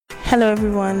Hello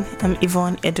everyone, I'm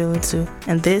Yvonne Edotu,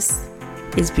 and this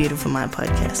is Beautiful Mind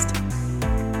Podcast.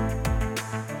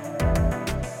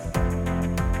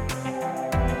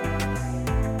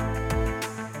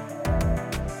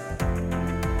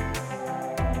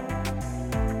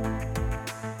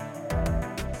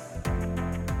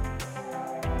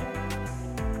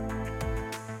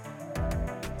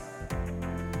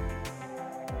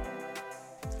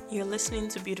 You're listening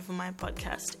to Beautiful Mind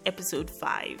Podcast, episode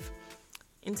 5.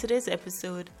 In today's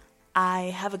episode,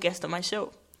 I have a guest on my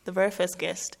show. The very first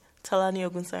guest,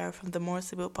 Tolani from the More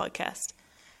Civil podcast.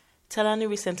 Tolani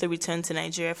recently returned to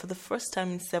Nigeria for the first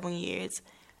time in 7 years,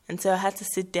 and so I had to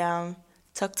sit down,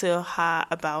 talk to her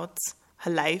about her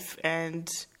life, and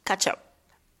catch up.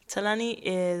 Tolani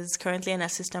is currently an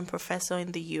assistant professor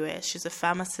in the US. She's a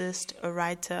pharmacist, a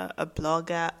writer, a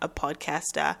blogger, a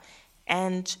podcaster,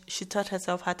 and she taught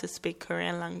herself how to speak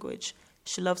Korean language.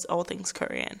 She loves all things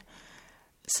Korean.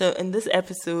 So in this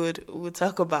episode, we'll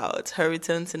talk about her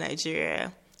return to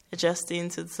Nigeria, adjusting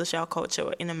to the social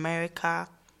culture in America,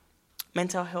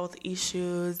 mental health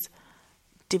issues,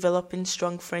 developing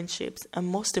strong friendships, and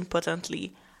most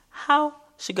importantly, how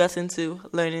she got into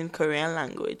learning Korean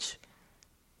language.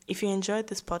 If you enjoyed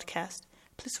this podcast,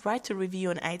 please write a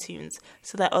review on iTunes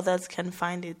so that others can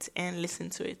find it and listen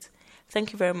to it.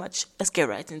 Thank you very much. Let's get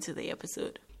right into the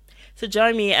episode. So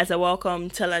join me as I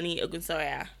welcome Tolani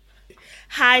Ogunsoya.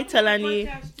 Hi, Tolani.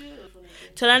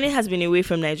 Tolani has been away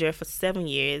from Nigeria for 7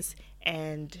 years,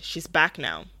 and she's back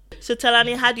now. So,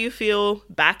 Tolani, how do you feel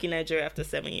back in Nigeria after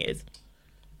 7 years?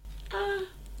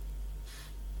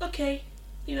 Okay.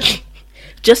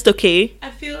 Just okay?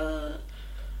 I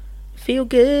feel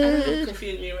good. I don't know,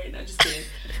 confusing me right now. Just kidding.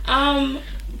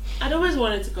 I'd always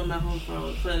wanted to come back home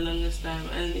for the longest time,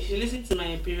 and if you listen to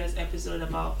my previous episode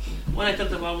about when I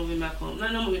talked about moving back home,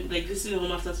 this is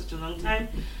home after such a long time.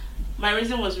 My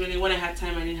reason was really when I had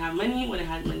time I didn't have money, when I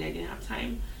had money I didn't have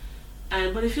time.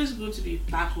 But it feels good to be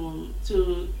back home,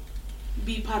 to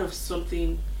be part of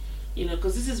something,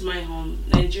 because this is my home.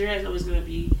 Nigeria is always going to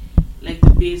be like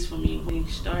the base for me when it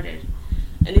started.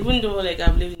 And even though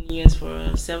I've lived in the US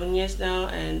for 7 years now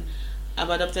and I've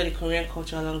adopted the Korean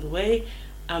culture along the way,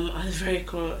 I'm a very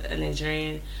cool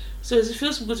Nigerian. So it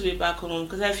feels good to be back home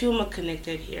because I feel more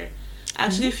connected here. I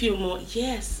actually feel more,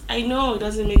 yes, I know it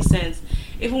doesn't make sense.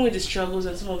 Even with the struggles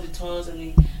and some of the toils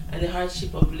and the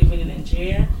hardship of living in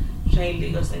Nigeria, trying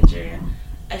Lagos, Nigeria,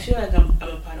 I feel like I'm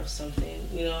a part of something.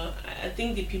 I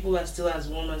think the people are still as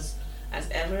warm as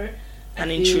ever.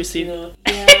 Intrusive.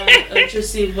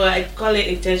 Intrusive, but I call it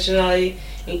intentionally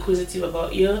inquisitive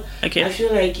about you. Okay. I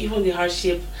feel like even the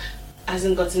hardship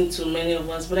hasn't gotten to many of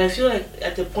us, but I feel like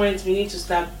at the point we need to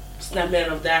stop snapping out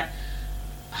of that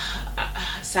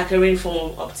saccharine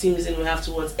form of optimism we have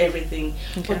towards everything,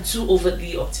 but too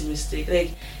overtly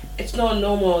optimistic. It's not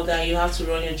normal that you have to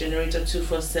run your generator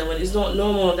 24/7. It's not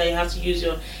normal that you have to use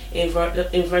your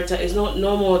inverter. It's not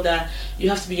normal that you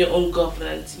have to be your own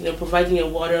government, providing your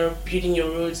water, building your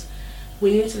roads.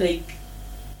 We need to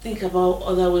think about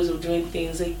other ways of doing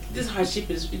things. This hardship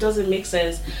it doesn't make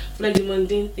sense for the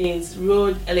mundane things,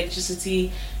 road,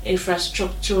 electricity,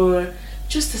 infrastructure,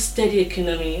 just a steady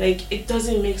economy. It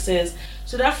doesn't make sense.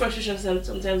 So that frustration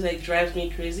sometimes drives me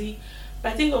crazy.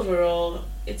 But I think overall,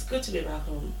 it's good to be back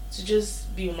home, to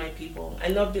just be with my people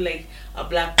and not be a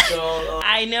black girl or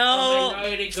I know. a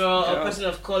minority girl or person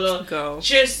of color. Girl.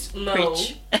 Just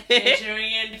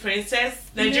Nigerian princess,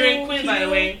 Nigerian queen, by the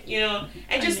way.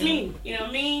 And just me.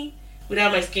 Me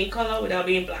without my skin color, without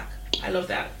being black. I love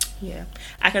that. Yeah,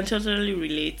 I can totally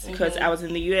relate because I was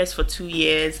in the US for 2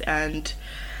 years and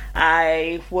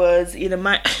I was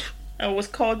I was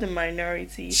called the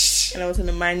minority, and I was in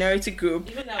a minority group.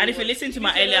 And if you listen to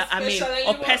my earlier,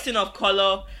 a person of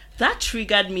color, that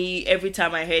triggered me every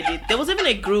time I heard it. There was even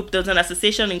a group, there was an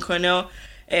association in Cornell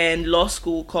and law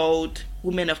school called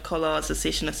Women of Color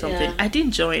Association or something. Yeah. I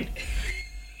didn't join.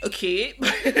 Okay.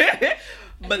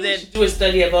 But then do a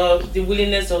study about the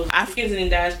willingness of Africans in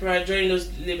diaspora joining those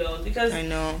labels, because I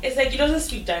know it's it doesn't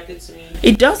speak directly to me.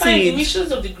 It doesn't. Fine, the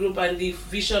missions of the group and the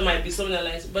vision might be something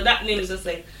like, but that name is just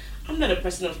I'm not a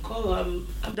person of color.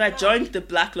 I joined the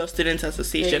Black Law Students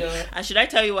Association. And should I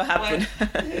tell you what happened?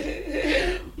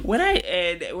 When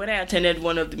I attended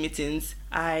one of the meetings,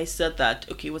 I said that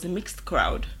it was a mixed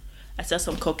crowd. I saw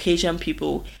some Caucasian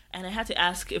people, and I had to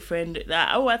ask a friend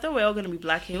that, I thought we were all going to be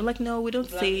black. And he was like, no, we don't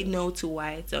say no to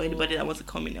whites or anybody that wants to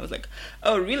come in. I was like,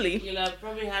 oh, really? You'll have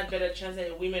probably had better chance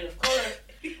at women of color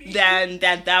than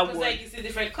that one. You see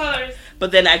different colors.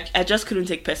 But then I just couldn't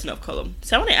take person of color.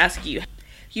 So I want to ask you,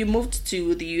 You moved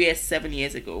to the US 7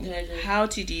 years ago. Yeah, I did. How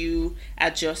did you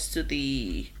adjust to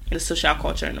the social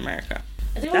culture in America?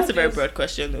 I think That's a very broad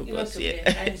question, though. But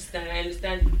I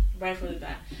understand right from the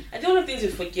back. I think one of the things we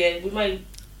forget, we might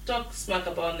talk smack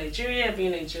about Nigeria,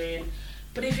 being Nigerian,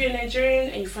 but if you're Nigerian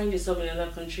and you find yourself in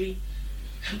another country,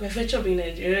 by virtue of being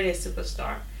Nigerian, you're a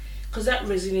superstar. Because that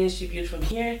resilience you build from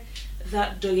here,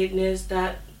 that doggedness,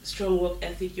 that strong work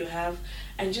ethic you have,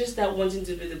 and just that wanting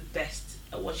to be the best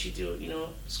at what you do,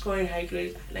 scoring high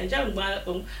grades. Nigeria,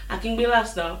 I can be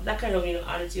last now, that kind of,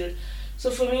 attitude.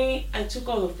 So for me, I took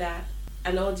all of that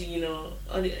and all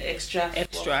the extra. I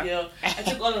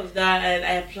took all of that and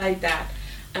I applied that,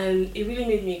 and it really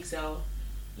made me excel.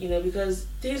 Because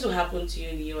things will happen to you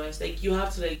in the US. Like, you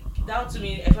have to, that to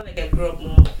me, I felt like I grew up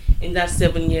more in that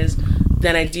 7 years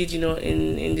than I did,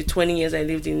 in the 20 years I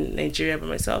lived in Nigeria by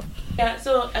myself. Yeah,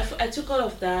 so I took all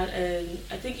of that, and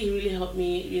I think it really helped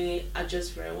me really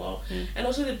adjust very well. And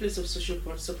also the place of social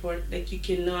support, like, you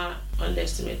cannot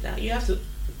underestimate that. You have to,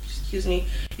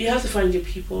 you have to find your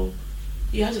people.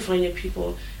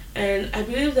 And I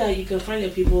believe that you can find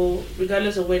your people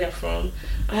regardless of where they're from.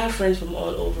 I have friends from all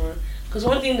over. Because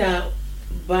one thing that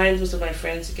binds most of my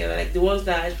friends together, like the ones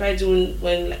that I tried doing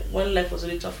when life was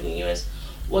really tough in the US,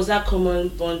 was that common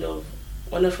bond of,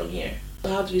 we're not from here. So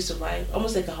how do we survive?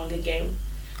 Almost like a Hunger Game.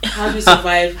 How do we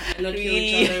survive and not kill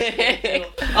each other?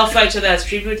 Offer each other as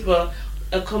tribute, but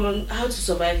a common, how to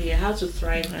survive here, how to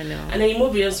thrive. I know. And then you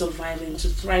move beyond surviving to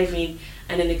thriving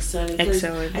and then excelling.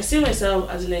 I see myself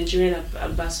as a Nigerian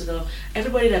ambassador.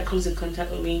 Everybody that comes in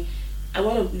contact with me, I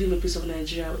want to leave a piece of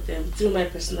Nigeria with them through my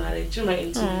personality, through my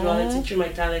individuality, through my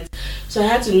talent. So I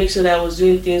had to make sure that I was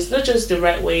doing things not just the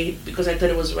right way because I thought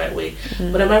it was the right way,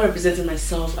 but am I representing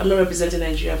myself? Am I representing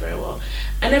Nigeria very well?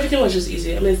 And everything was just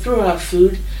easy. I mean, through our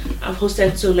food, I've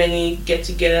hosted so many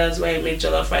get-togethers where I make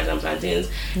jollof rice and plantains.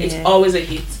 It's always a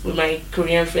hit with my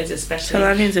Korean friends, especially.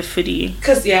 Tolani is a foodie.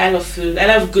 Because, I love food. I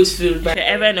love good food. If you're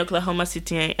ever in Oklahoma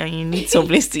City and you need some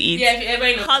place to eat, if you're ever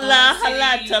in Oklahoma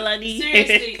City, holla, Tolani.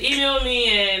 Seriously, email me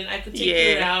and I could take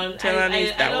you around.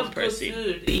 I love good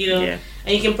food,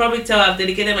 And you can probably tell I've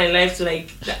dedicated my life to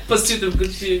that pursuit of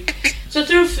good food. So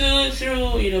through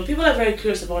food, people are very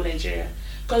curious about Nigeria.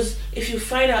 Because if you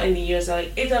find out in the years,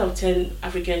 8 out of 10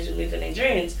 Africans will meet the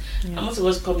Nigerians, and most of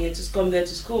us come there to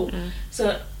school.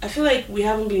 So I feel like we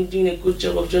haven't been doing a good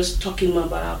job of just talking more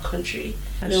about our country.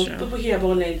 People hear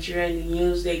about Nigeria in the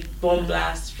news, bomb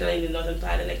blasts, especially in the northern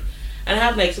part, and I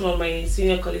have some of my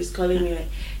senior colleagues calling me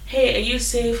hey, are you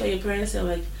safe? Are your parents? I'm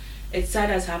like, it's sad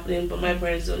that's happening, but my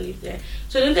parents don't live there.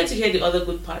 So I don't get to hear the other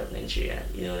good part of Nigeria.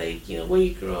 When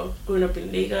you growing up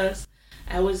in Lagos,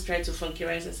 I always try to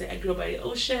funkerize and say, I grew up by the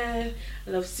ocean, I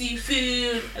love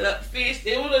seafood, I love fish.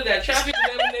 They all know that traffic,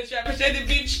 they appreciate the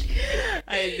beach.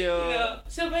 I know.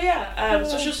 So, but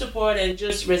social support and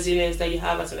just resilience that you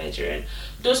have as a Nigerian,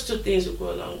 those two things will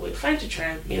go a long way. Find your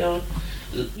tribe,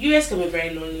 US can be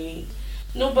very lonely.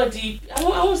 Nobody, I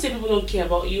won't say people don't care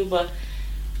about you, but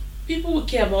people will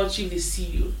care about you if they see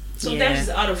you. Sometimes it's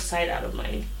out of sight, out of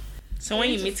mind. So when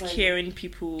you meet caring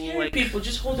people,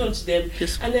 just hold on to them.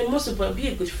 And then most important, be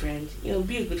a good friend. Be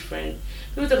a good friend.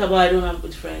 People talk about I don't have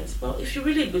good friends. Well, if you're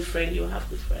really a good friend, you'll have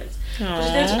good friends. Because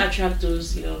you tend to attract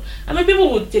those, I mean,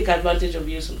 people will take advantage of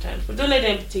you sometimes, but don't let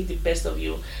them take the best of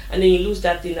you, and then you lose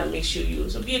that thing that makes you you.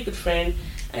 So be a good friend.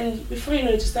 And before you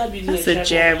know it, to start building that's a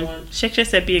gem. Shekha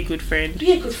said, "Be a good friend."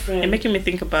 Be a good friend. You're making me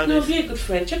think about this. Be a good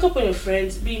friend. Check up on your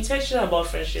friends. Be intentional about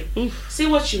friendship. Say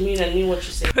what you mean and mean what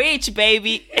you say. Preach,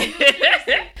 baby.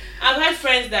 I've had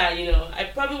friends that I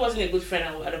probably wasn't a good friend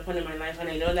at a point in my life, and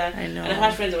I know that. I know. And I've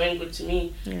had friends that weren't good to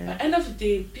me. But at the end of the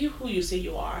day, be who you say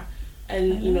you are,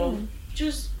 and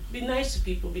just be nice to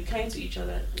people. Be kind to each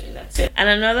other. And that's it. And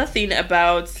another thing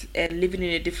about living in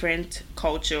a different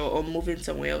culture or moving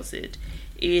somewhere else,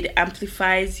 it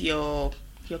amplifies your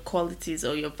qualities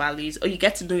or your values, or you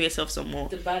get to know yourself some more.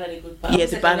 The bad and the good part. Yeah,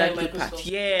 the bad and good part.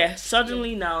 Yeah.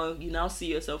 Suddenly now you see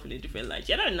yourself in a different light.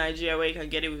 You're not in Nigeria where you can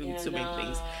get away with so many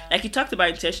things. Like you talked about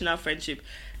intentional friendship.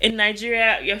 In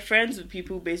Nigeria, you're friends with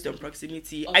people based on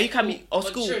proxiimity. And you can be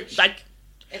school. Church.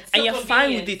 And you're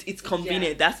fine with it. It's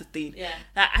convenient. That's the thing. Yeah.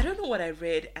 I don't know what I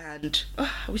read, and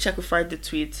I wish I could find the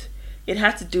tweet. It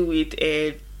had to do with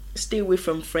stay away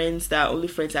from friends that are only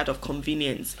friends out of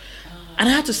convenience. And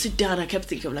I had to sit down. I kept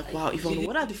thinking, wow, Yvonne,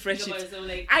 what are the friendships?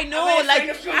 I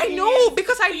know,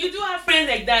 because you do have friends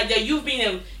like that. That you've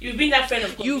been that friend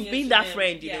of convenience. You've been that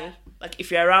friend, you know. Like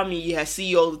if you're around me, I see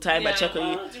you all the time. I check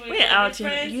on you. We're out here,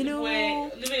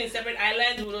 we're living in separate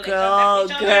islands. Girl.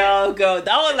 That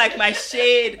was my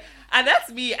shade, and that's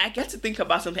me. I get to think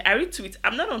about something. I read tweets.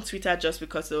 I'm not on Twitter just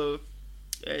because of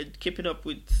keeping up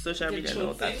with social media and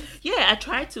all that. Yeah, I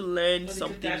tried to learn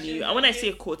something new. And when I see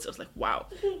a quote, I was like, wow,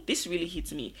 this really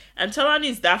hits me. And Tolani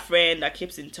is that friend that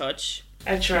keeps in touch.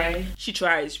 I try. She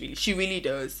tries, really. She really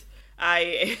does.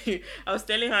 I was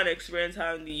telling her an experience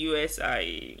how in the US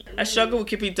I struggle with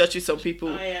keeping in touch with some people.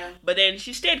 Oh, yeah. But then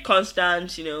she stayed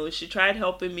constant, you know. She tried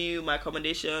helping me with my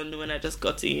accommodation when I just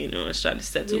got in, you know. I was trying to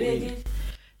settle in.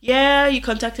 Yeah, you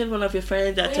contacted one of your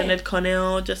friends that attended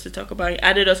Cornell just to talk about it.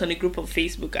 Added us on a group on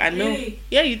Facebook. I know. Really?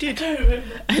 Yeah, you did. I can't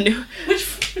remember. I know. Which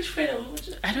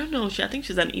friend? I don't know. I think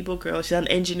she's an Igbo girl. She's an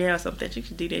engineer or something. I think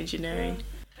she did engineering.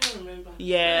 I can't remember.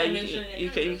 Yeah,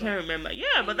 you can't remember.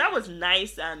 Yeah, but that was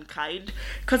nice and kind.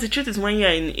 Because the truth is, when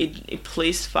you're in a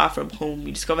place far from home,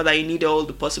 you discover that you need all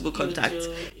the possible contacts.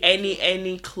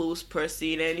 Any close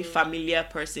person, any familiar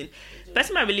person.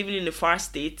 Person might be living in the far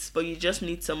states, but you just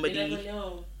need somebody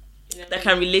that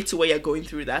can relate to what you're going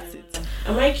through. That's it.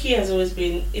 And my key has always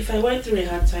been, if I went through a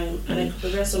hard time and I could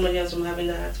prevent somebody else from having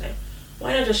that hard time,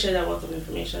 why not just share that wealth of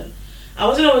information? I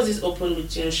wasn't always this open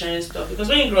with sharing stuff, because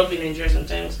when you grow up in Nigeria,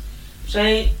 sometimes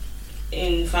sharing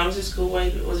in pharmacy school, where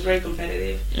it was very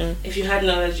competitive, if you had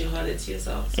knowledge, you held it to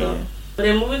yourself. So, but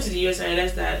then moving to the US, I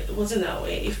realized that it wasn't that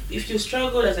way. If you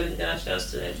struggled as an international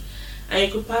student, and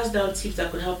you could pass down tips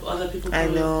that could help other people. I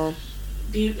know.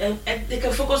 And they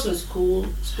can focus on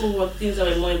schoolwork, things that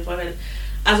are more important,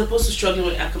 as opposed to struggling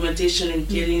with accommodation and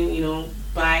getting,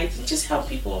 by. Just help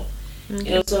people.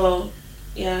 So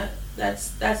yeah,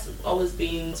 that's always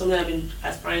been something I've been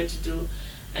aspiring to do,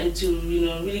 and to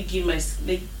really give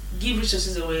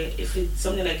resources away. If it's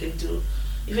something I can do,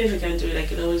 even if I can't do it, I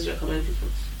can always recommend people.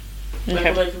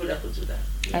 Recommend people that could do that.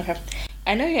 Yeah. Okay.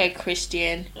 I know you're a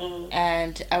Christian,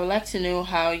 and I would like to know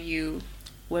how you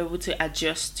were able to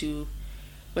adjust to,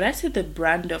 would I say, the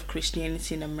brand of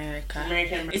Christianity in America?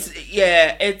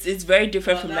 It's very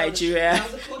different from Nigeria.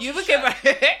 You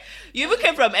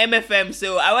came from MFM,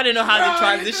 so I want to know how the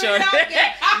transition.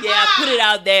 Put it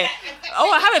out there.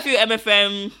 Oh, I have a few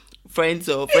MFM friends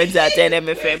or friends that attend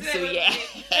MFM, so yeah.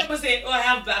 People say, I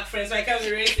have black friends, so I can't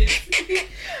be racist.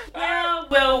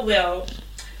 Well.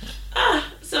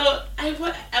 So I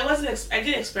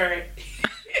didn't experiment.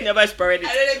 Never experimented.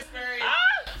 I didn't experiment.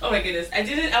 Oh my goodness,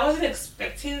 I wasn't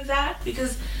expecting that,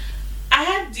 because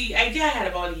the idea I had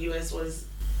about the US was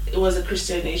it was a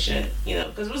Christian nation,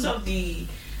 because most of the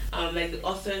like the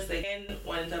authors like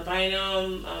Juanita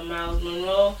Bynum, Miles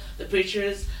Monroe, the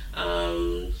preachers,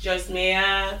 Joyce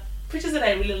Meyer, preachers that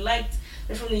I really liked,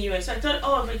 they're from the US. So I thought, if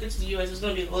I go to the US, it's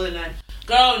gonna be a holy land.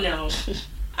 Girl, no.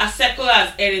 As secular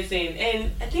as anything.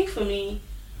 And I think for me,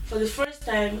 for the first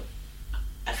time,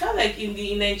 I felt like in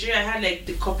Nigeria, I had like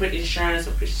the corporate insurance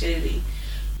of Christianity.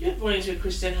 You're born into a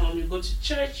Christian home, you go to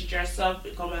church, you dress up,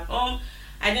 you come back home.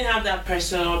 I didn't have that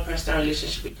personal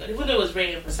relationship with God, even though it was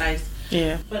very emphasized.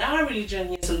 Yeah. But our religion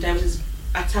here sometimes is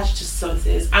attached to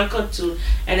something. It's anchored to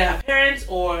either our parents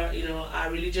or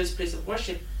our religious place of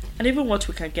worship. And even what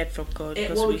we can get from God.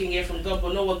 What we can get from God,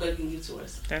 but not what God can give to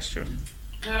us. That's true.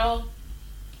 Girl.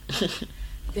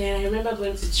 Then I remember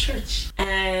going to church,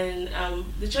 and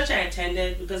the church I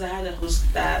attended, because I had a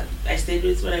host that I stayed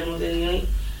with when I moved in,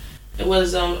 it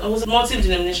was a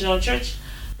multi-denominational church,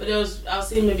 but it was, I'll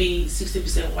say, maybe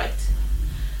 60% white.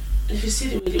 And if you see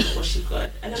the way they worship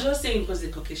God, and I'm not saying because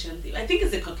it's a Caucasian thing, I think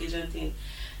it's a Caucasian thing.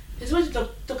 It's when you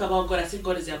talk about God as if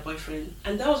God is their boyfriend,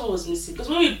 and that was what was missing. Because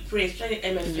when we pray, especially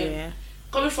MFM,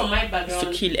 coming from my background,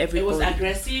 to kill everybody. It was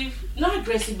aggressive, not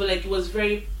aggressive, but like it was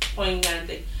very poignant.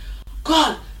 Like,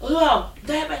 God, wow,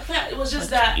 die by fire. It was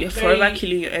just that you're forever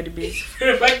killing your enemies.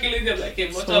 Forever killing them like a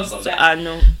mortal combat. I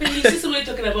know. But you see somebody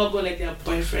talking about God like their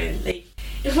boyfriend. Like,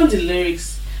 even the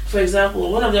lyrics, for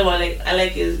example, one of them I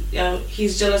like is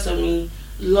he's jealous of me,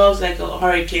 loves like a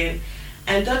hurricane,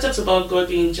 and that talks about God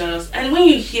being jealous. And when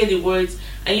you hear the words,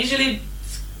 and usually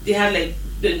they have like,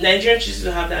 the Nigerian churches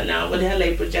don't have that now, but they have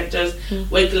like projectors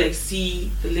where you can like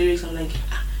see the lyrics. I'm like,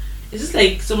 is this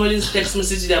like somebody's text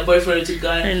message to their boyfriend or to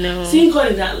God? I know. Seeing God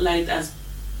in that light as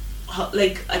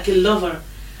like a lover,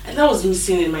 and that was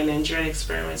missing in my Nigerian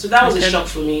experiment. So that was a shock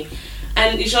for me.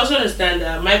 And you should also understand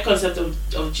that my concept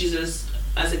of Jesus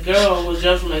as a girl was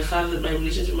drawn from my father, my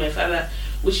relationship with my father,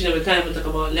 which we can't even talk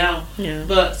about now. Yeah.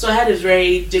 But so I had a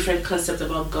very different concept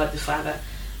about God the Father.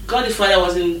 God the Father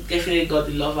wasn't definitely God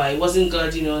the lover. It wasn't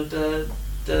God,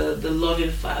 the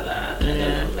loving Father. I don't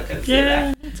know if I can say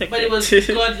that. But it was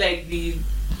God like the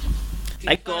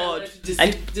like God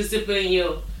discipline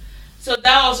you. So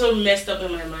that also messed up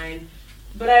in my mind.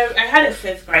 But I had a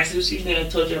faith crisis, which I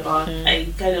told you about. I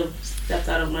kind of stepped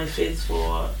out of my faith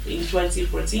in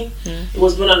 2014. It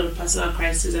was born out of a personal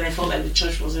crisis, and I felt like the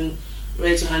church wasn't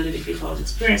ready to handle the grief I was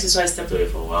experiencing, so I stepped away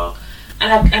for a while.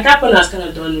 And at that point, I was kind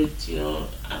of done with,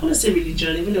 I want to say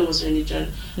religion, even though it was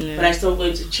religion. Yeah. But I stopped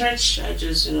going to church. I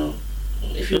just,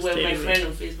 if you were my friend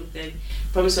on Facebook, then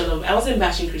probably sort of, I wasn't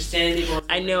bashing Christianity. But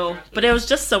I know, but there was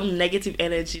just some negative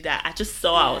energy that I just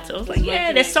saw out. I was like,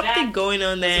 there's something going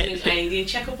on there. I didn't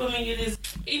check up on me. You're this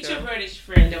introverted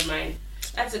friend of mine.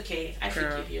 That's okay. I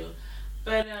forgive you.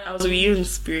 But I was with you in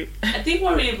spirit. I think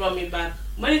what really brought me back,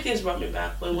 many things brought me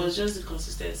back, but it was just the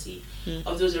consistency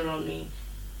of those around me.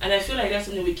 And I feel like that's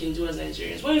something we can do as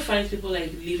Nigerians. When we find people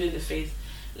like leaving the faith,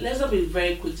 let's not be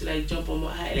very quick to like jump on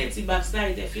high. Let's see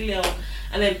backslide, they feel ill,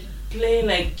 and like playing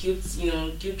like guilt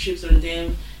trips on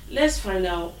them. Let's find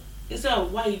out instead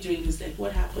of why are you doing this, like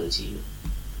what happened to you.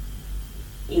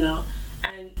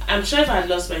 And I'm sure if I had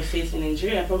lost my faith in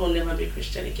Nigeria, I probably would never be a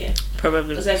Christian again. Probably.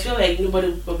 Because I feel like nobody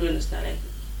would probably understand, like,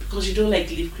 because you don't like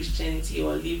leave Christianity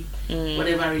or leave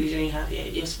whatever religion you have here.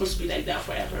 You're supposed to be like that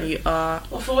forever. You are.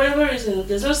 But for whatever reason,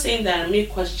 there's no saying that me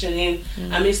questioning,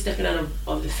 me stepping out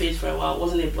of the faith for a while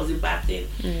was a bad thing.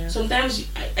 Yeah. Sometimes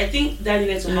I think that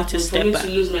needed to happen for me to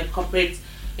lose my corporate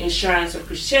insurance of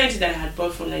Christianity that I had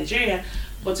bought from Nigeria,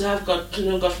 but to have to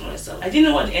know God for myself. I didn't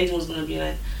know what the ending was going to be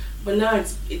like. But now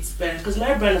it's better because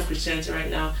my brand of Christianity right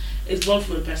now is born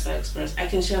from a personal experience. I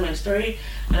can share my story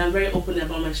and I'm very open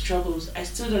about my struggles. I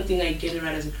still don't think I get it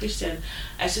right as a Christian.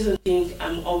 I still don't think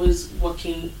I'm always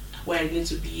working where I need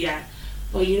to be at.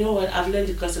 But you know what? I've learned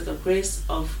the concept of grace,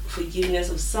 of forgiveness,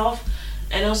 of self,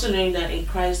 and also knowing that in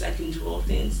Christ I can do all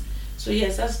things. So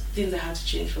yes, that's things that had to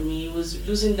change for me. It was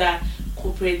losing that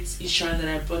corporate insurance that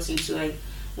I brought into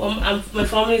well, my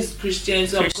family is Christian,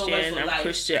 so I'm covered for life.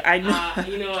 Christian. I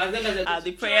know. As long as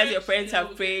the prayers your parents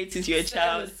have prayed since you're a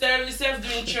child. Self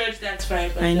doing church, that's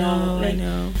fine. But I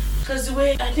know. Because the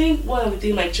way I think one of the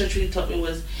things my church really taught me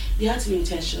was you have to be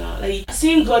intentional. Like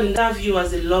seeing God in that view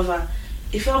as a lover,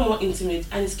 it felt more intimate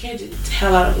and it scared the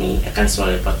hell out of me. I can't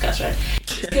swallow the podcast, right? It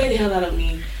scared the hell out of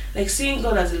me. Like seeing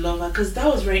God as a lover, because that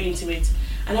was very intimate.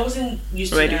 And I wasn't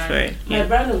used to that. For it. My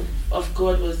brand of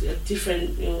God was a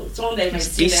different, someone that if I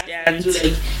see that I do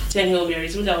like 10 Hail Mary,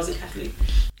 someone that wasn't Catholic.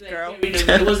 Girl.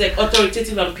 It was like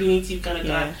authoritative and punitive kind of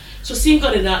God. So seeing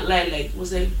God in that light,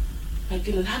 was like, my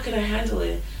goodness, how can I handle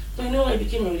it? But it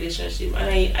became a relationship.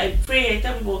 And I pray, I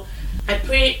tell people, I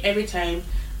pray every time.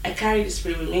 I carry the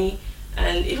Spirit with me.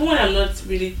 And even when I'm not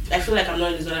really, I feel like I'm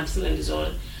not in the zone, I'm still in the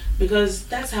zone. Because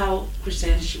that's how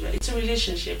Christianity should be. It's a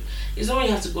relationship. It's not when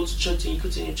you have to go to church and you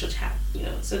put in your church hat,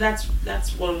 So that's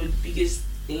one of the biggest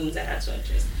things I had to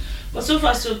address. But so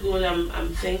far so good. I'm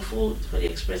thankful for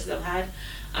the experiences I've had.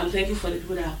 I'm thankful for the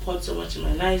people that have poured so much in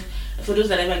my life. And for those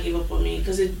that never gave up on me.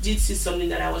 Because they did see something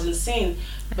that I wasn't seeing.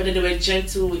 But then they were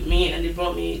gentle with me and they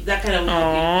brought me that kind of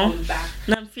help back.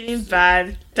 No, I'm feeling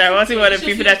bad. I wasn't one of the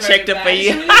people that checked up on you.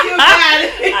 Really feel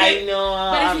bad. I know.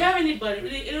 But if you have anybody,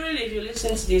 really, if you're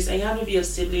listening to this and you have maybe a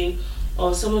sibling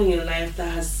or someone in your life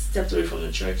that has stepped away from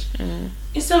the church,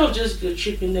 instead of just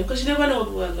tripping them, because you never know what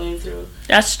people are going through.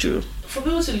 That's true. For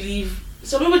people to leave,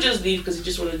 some people just leave because they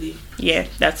just want to leave. Yeah,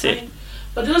 that's it.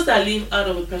 But those that leave out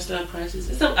of a personal crisis,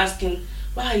 instead of asking,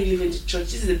 why are you leaving the church?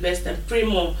 This is the best time. Pray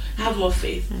more. Have more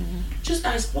faith. Just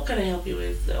ask, what can I help you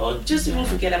with? Or just even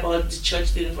forget about the church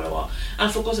thing for a while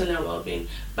and focus on their well-being.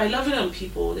 By loving on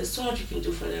people, there's so much you can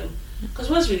do for them. Because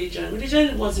what's religion?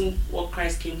 Religion wasn't what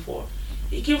Christ came for.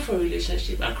 He came for a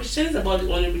relationship. And Christianity is about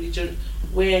the only religion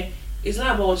where it's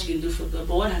not about what you can do for God,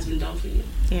 but what has been done for you.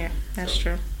 Yeah, that's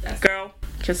true. Girl,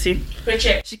 can see. Preach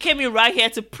it. She came in right here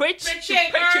to preach. Preach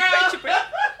it, girl.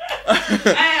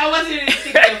 I wasn't really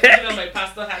thinking of putting on my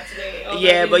pastor hat today.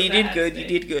 Yeah, but you did good. You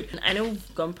did good. I know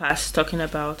we've gone past talking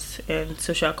about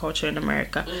social culture in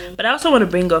America, but I also want to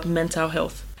bring up mental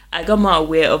health. I got more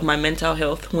aware of my mental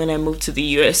health when I moved to the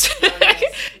US.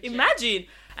 Imagine.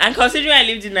 And considering I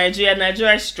lived in Nigeria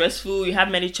is stressful. You have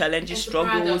many challenges,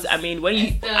 struggles. I mean,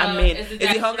 it's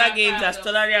the Hunger Games, as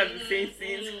Tolani has been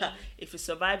saying since. If you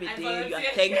survive a day, you are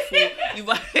thankful.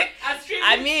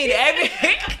 I mean,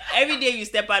 every day you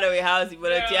step out of your house, you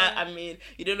volunteer. I mean,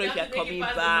 you don't know if you're coming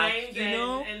back,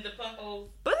 And the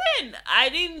But then I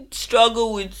didn't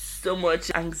struggle with so much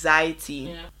anxiety.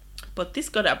 Yeah. But this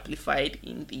got amplified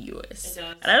in the US.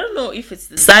 And I don't know if it's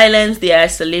the silence, the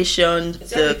isolation,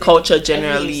 the culture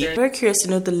generally. I'm very curious to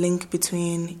know the link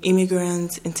between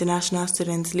immigrants, international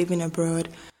students living abroad,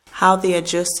 how they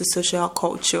adjust to social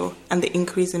culture, and the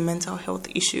increase in mental health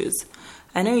issues.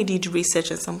 I know you did research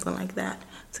and something like that.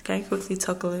 So can you quickly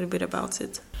talk a little bit about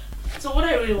it? So what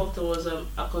I really worked on was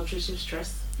acculturative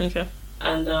stress. Okay.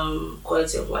 And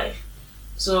quality of life.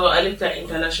 So I looked at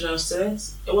international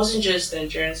students. It wasn't just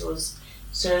Nigerians, it was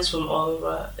students from all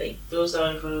over, like those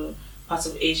that were from parts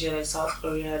of Asia like South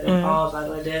Korea, Nepal,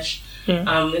 Bangladesh,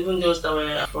 even those that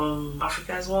were from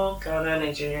Africa as well, Ghana,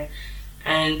 Nigeria,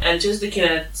 and just looking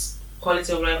at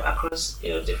quality of life across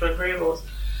different variables.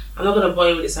 I'm not gonna bore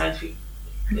you with the scientific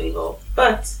lingo,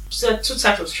 but there are two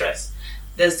types of stress.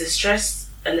 There's the stress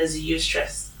and there's the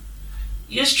eustress.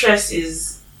 Eustress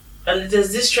is, and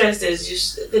there's this stress.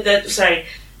 There's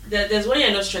there's when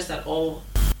you're not stressed at all.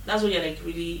 That's when you're like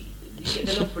really,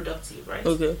 they're not productive, right?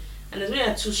 Okay. And there's when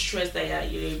you're too stressed that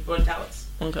you're burnt out.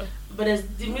 Okay. But there's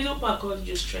the middle part called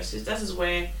eustress. That is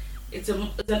where it's an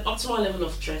optimal level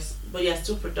of stress, but you're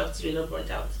still productive, you're not burnt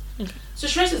out. Okay. So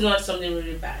stress is not something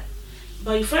really bad.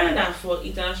 But you find that for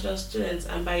international students,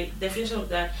 and by definition of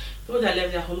that, people that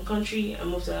left their home country and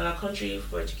moved to another country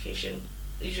for education,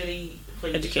 usually for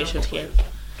education purposes,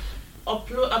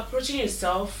 approaching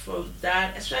yourself from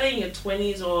that, especially in your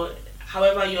 20s or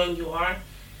however young you are,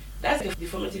 that's the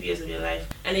formative years of your life.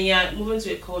 And then you're moving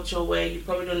to a culture where you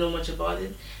probably don't know much about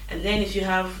it. And then if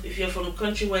you're from a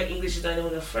country where English is not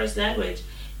even the first language,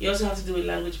 you also have to deal with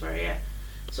language barrier.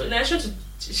 So in addition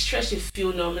to stress you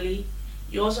feel normally,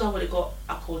 you also have what they call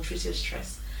acculturative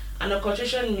stress. And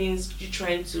acculturation means you're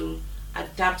trying to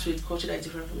adapt to a culture that's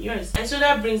different from yours. And so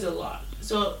that brings a lot.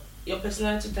 So your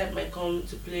personality type might come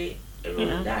to play a role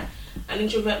in that. An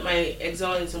introvert might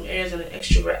excel in some areas, and an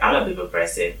extrovert. I'm a people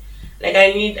person. Like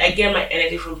I get my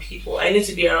energy from people. I need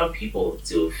to be around people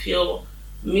to feel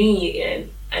me, and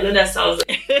I know that sounds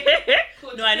like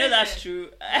no, I know that's true.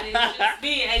 It's just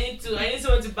me. I need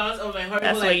someone to bounce off my horrible.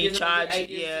 That's why you ideas. charge.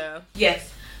 Yeah.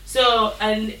 Yes. So,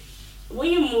 and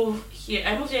when you move here,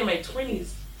 I moved here in my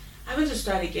 20s. Having to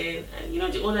start again,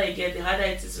 and the older you get, the harder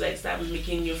it is to like start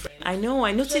making new friends. I know.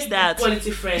 I noticed that.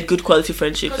 Quality friends. Good quality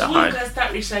friendships are hard. You can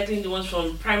start recycling the ones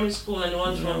from primary school and the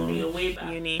ones from way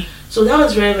back. Uni. So that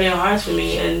was very, very hard for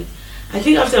me, and I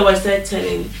think after I started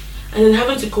telling, and then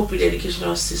having to cope with the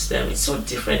educational system, it's so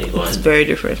different. It's very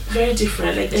different. Very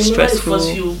different. Like I remember the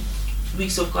first few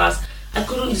weeks of class, I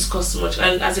couldn't discuss too much,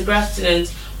 and as a grad student,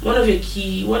 one of the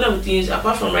things,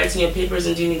 apart from writing your papers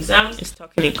and doing exams, is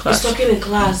talking in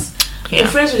class. Yeah. Your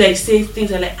friends would like say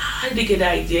things and like, how did they get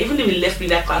that idea? Even if they left me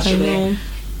that classroom,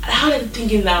 how did they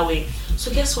think in that way?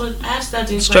 So guess what? I started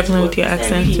doing struggling with your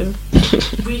accent too.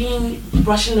 Reading,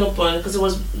 brushing up on, because it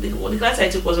was the class I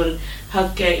took was on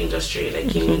healthcare industry,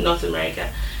 like in North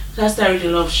America. So I started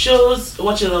reading a lot of shows,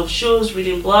 watching a lot of shows,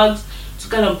 reading blogs to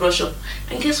kind of brush up.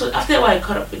 And guess what? After a while, I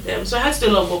caught up with them. So I had to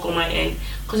do a lot of work on my end,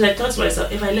 because I thought to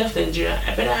myself, if I left Nigeria,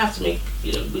 I better have to make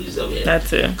good use of it.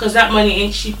 That's it. Because that money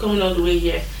ain't cheap coming all the way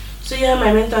here. So yeah,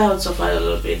 my mental health suffered a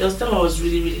little bit. There was time I was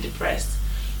really, really depressed.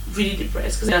 Really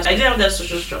depressed. Because I didn't have that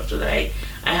social structure that I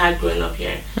had growing up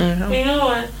here. Mm-hmm. But you know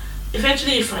what?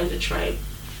 Eventually you find the tribe.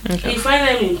 Okay. You find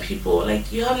them in people.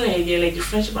 Like, you have no idea, like, the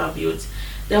friendship I've built,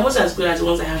 they're almost as good as the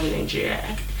ones I have in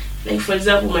Nigeria. Like, for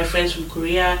example, my friends from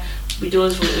Korea, with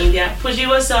those from India. Puji,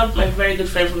 what's up? My very good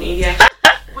friend from India.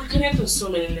 We connect on so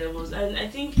many levels. And I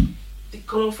think the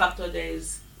common factor there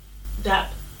is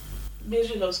that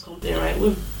misery loves company, right?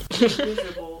 We're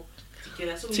miserable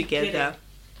together. So together.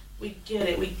 We get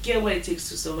it. We get what it takes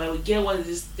to survive. We get what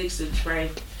it takes to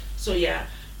thrive. So yeah,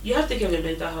 you have to take care of your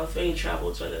mental health when you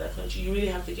travel to another country. You really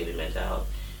have to take care of your mental health.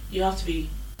 You have to be,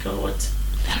 one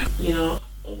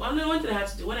thing I had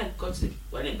to do when I got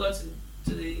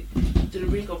to the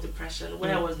brink of depression, when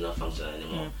I was not functional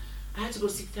anymore, I had to go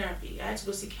seek therapy. I had to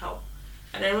go seek help.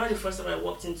 And I remember the first time I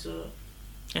walked into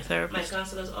a therapist, my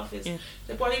counselor's office.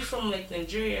 The boy from like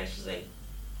Nigeria, she's like,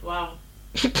 wow.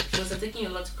 She was taking a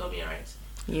lot to come here, right?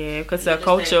 Yeah, because the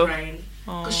culture.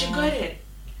 Because she got it.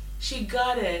 She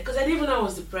got it. Because I didn't even know I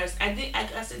was depressed. I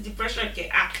said depression.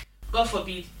 Okay, God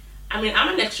forbid. I mean,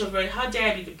 I'm an extrovert. How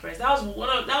dare I be depressed? That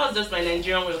was just my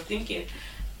Nigerian way of thinking.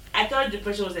 I thought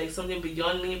depression was like something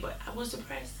beyond me, but I was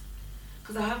depressed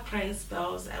because I have crying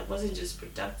spells. I wasn't just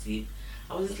productive.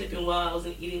 I wasn't sleeping well. I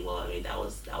wasn't eating well. I mean, that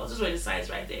was just where the signs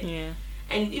right there. Yeah.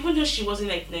 And even though she wasn't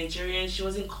like Nigerian, she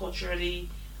wasn't culturally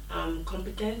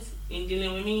competent in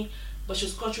dealing with me, but she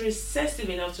was culturally sensitive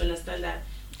enough to understand that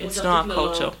it's not a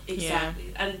culture.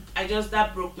 Exactly. Yeah. And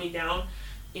that broke me down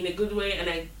in a good way, and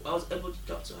I was able to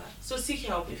talk to her. So seek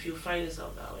help if you find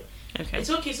yourself that way. Okay. It's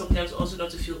okay sometimes also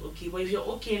not to feel okay, but if you're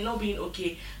okay, not being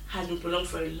okay has been prolonged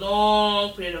for a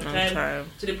long period of time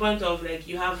to the point of like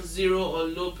you have zero or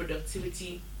low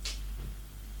productivity,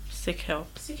 seek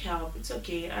help. Seek help. It's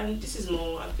okay. And this is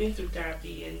more, I've been through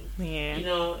therapy, and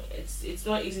it's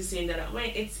not easy saying that out.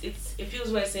 It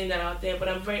feels weird saying that out there, but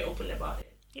I'm very open about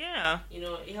it. Yeah.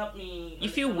 It helped me. You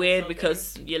feel weird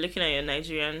because you're looking at your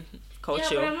Nigerian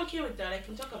culture. Yeah, but I'm okay with that. I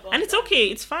can talk about it. And it's okay.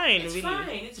 It's fine. It's really. fine.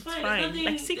 It's fine.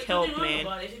 Like, seek help, man.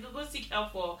 If you could go seek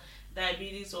help for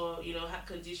diabetes or heart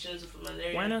conditions of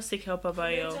malaria. Why not seek help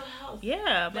about your mental health?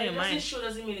 Yeah, about your mind.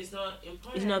 Doesn't mean it's not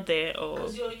important. It's not there, or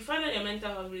because you find out your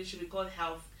mental health really should be called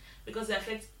health because it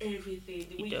affects everything.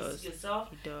 The way you see yourself,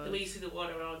 the way you see the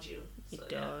world around you. So,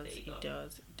 It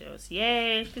does.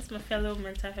 Yay! This is my fellow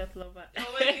mental health lover.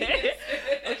 Oh my goodness.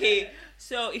 Okay,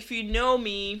 so if you know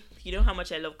me, you know how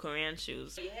much I love Korean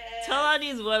shows. Yes.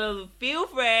 Tolani is one of the few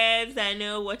friends I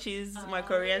know watches my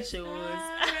Korean shows.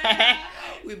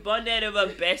 We bonded over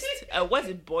best. Was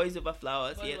it Boys Over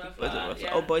Flowers? Boys Over Boys Flowers,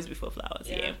 Over or Boys Before Flowers.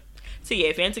 Yeah. So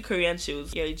if you're into Korean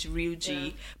shows, it's real G.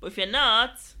 Yeah. But if you're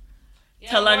not,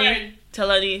 Tolani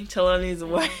is the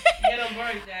one. Get on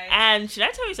board, guys. And should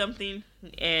I tell you something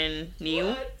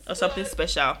new or something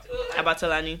special about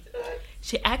Tolani?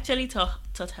 She actually taught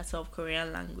herself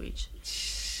Korean language.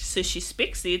 So she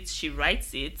speaks it, she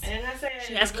writes it.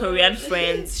 She has Korean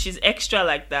friends. She's extra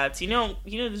like that. You know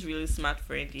this really smart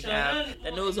friend you have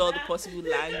that knows all the possible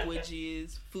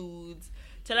languages, foods.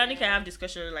 Tolani can have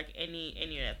discussion like any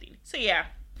other thing. So yeah,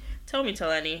 tell me,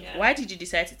 Tolani, why did you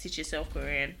decide to teach yourself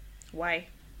Korean? Why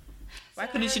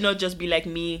couldn't you not just be like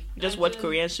me, just watch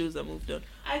Korean shows and moved on?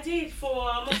 I did for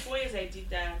almost 4 years. I did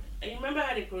that. I remember I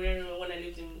had a Korean room when I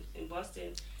lived in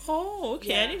Boston. Oh,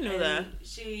 okay. I didn't know that.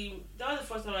 That was the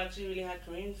first time I actually really had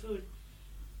Korean food,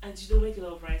 and she don't make a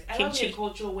lot of rice. I love a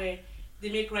culture where they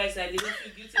make rice and they don't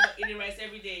feel guilty about eating rice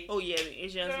every day. Oh yeah, the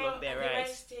Asians love their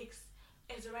rice. Sticks.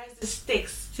 It's the rice that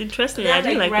sticks. It's interesting. I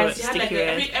didn't like rice.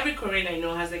 Every Korean I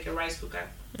know has like a rice cooker.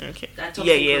 Okay.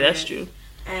 Yeah, that's true.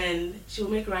 And she'll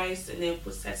make rice and then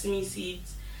put sesame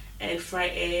seeds and fry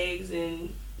eggs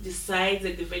and the sides,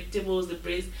 like the vegetables, the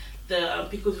braised, the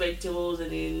pickled vegetables,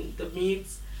 and then the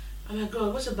meats. Oh my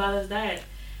god, what's a balanced diet?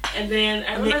 And then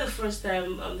I remember the first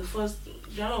time, the first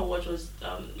drama I watched was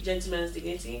Gentleman's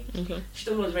Dignity. Okay. She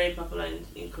told me it was very popular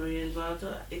in Korean, but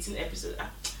after 18 episodes,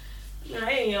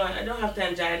 I don't have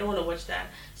time, Jai. I don't want to watch that.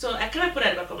 So I kind of put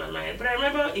that back on my mind. But I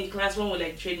remember in class when we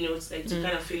like trade notes, like to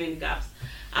kind of fill in the gaps,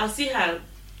 I'll see how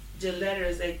the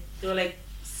letters, like they were like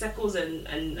circles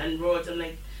and rods. I'm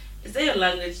like, is that your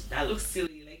language? That looks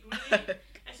silly. Like really?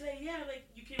 I said, yeah, like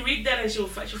you can read that and she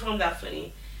found that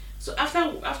funny. So after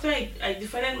I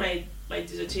defended my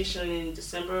dissertation in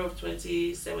December of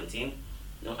 2017,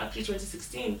 no, actually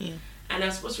 2016. Yeah. And I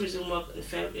was supposed to resume work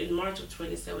in March of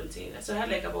 2017. So I had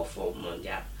like about 4-month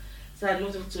gap. So I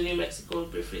moved to New Mexico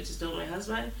briefly to stay with my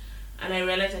husband. And I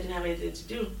realized I didn't have anything to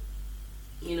do.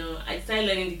 I started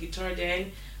learning the guitar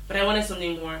then, but I wanted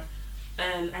something more.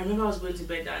 And I remember I was going to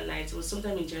bed that night. It was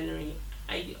sometime in January.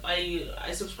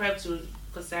 I subscribed to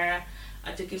Coursera.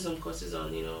 I taken some courses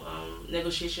on,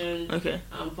 negotiation,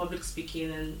 public speaking,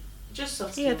 and just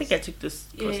soft skills. Yeah, I think I took this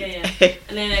course. Yeah.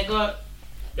 And then I got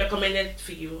recommended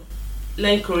for you.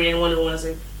 Learn Korean 101. I was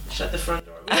like, shut the front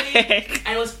door. Really?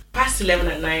 And it was past 11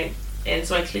 at night. And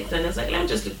so I clicked and I was like, let me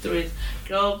just look through it.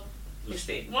 Girl,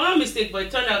 mistake. One mistake, but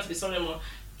it turned out to be something more.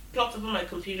 Plopped up on my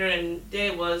computer and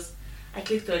there it was. I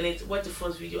clicked on it, watched the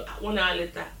first video. 1 hour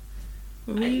later,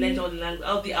 I learned all the language,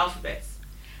 all the alphabets.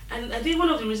 And I think one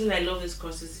of the reasons I love this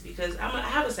course is because I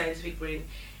have a scientific brain.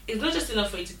 It's not just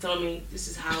enough for you to tell me this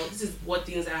is what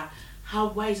things are.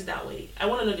 Why is it that way? I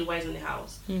want to know the whys and the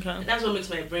hows. Okay. And that's what makes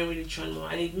my brain really churn more,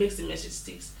 and it makes the message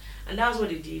sticks. And that's what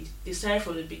they did. They started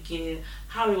from the beginning,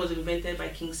 how it was invented by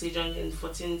King Sejong in the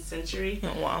 14th century.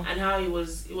 Oh, wow. And how it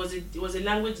was a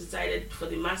language decided for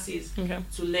the masses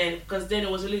to learn, because then it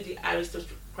was only the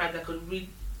aristocrat that could read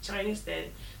Chinese then,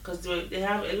 because they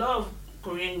have a lot of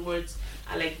Korean words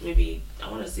are like maybe I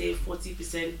want to say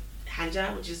 40%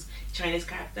 Hanja, which is Chinese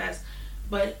characters.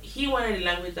 But he wanted a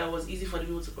language that was easy for the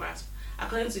people to grasp.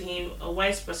 According to him, a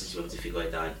wise person should be able to figure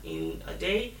it out in a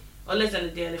day or less than a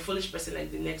day, and a foolish person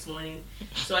like the next morning.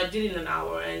 So I did it in an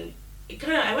hour, and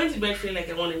I went to bed feeling like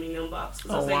I won $1 million. Cause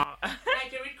I was like, I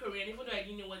can read Korean, even though I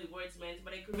didn't know what the words meant,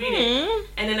 but I could read it.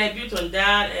 And then I built on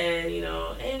that, and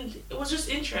and it was just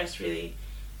interest really.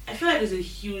 I feel like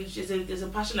there's a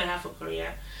passion I have for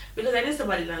Korea because I didn't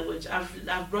study the language.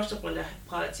 I've brushed up on the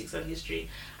politics and history.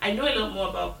 I know a lot more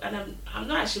about, and I'm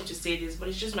not ashamed to say this, but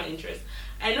it's just my interest.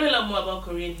 I know a lot more about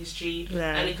Korean history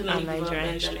and economic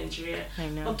development than Nigeria. I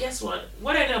know. But guess what?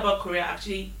 What I know about Korea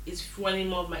actually is fueling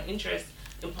more of my interest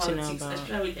in politics,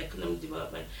 especially with economic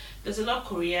development. There's a lot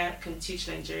Korea can teach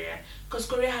Nigeria because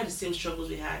Korea had the same struggles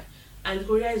we had, and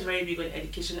Korea is very big on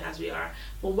education as we are.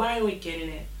 But why are we getting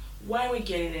it? Why are we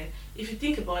getting it? If you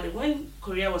think about it, when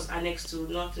Korea was annexed to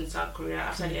North and South Korea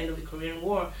after the end of the Korean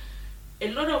War,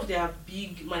 a lot of their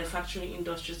big manufacturing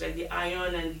industries like the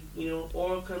iron and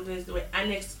oil companies, they were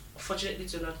annexed fortunately,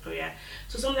 to North Korea.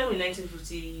 So sometime in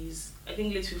 1950s, I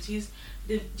think late 50s,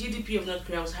 the GDP of North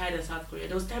Korea was higher than South Korea.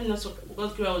 There was time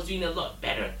North Korea was doing a lot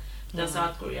better than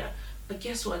South Korea. But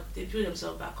guess what? They built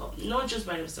themselves back up. Not just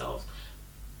by themselves.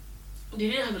 They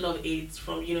didn't have a lot of aid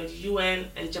from, the UN,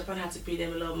 and Japan had to pay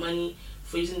them a lot of money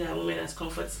for using their women as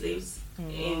comfort slaves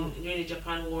during the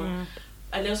Japan War.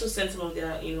 And they also sent some of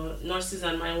their, nurses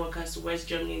and mine workers to West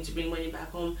Germany to bring money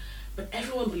back home. But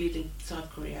everyone believed in South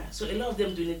Korea. So a lot of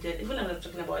them donated. Even when I'm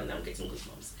talking about it now, I'm getting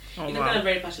goosebumps. Because I'm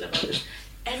very passionate about this.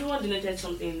 Everyone donated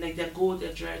something like their gold,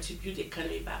 their jewelry to build the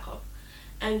economy back up.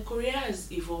 And Korea has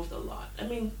evolved a lot. I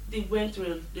mean, they went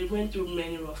through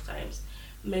many rough times.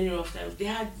 They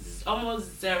had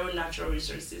almost zero natural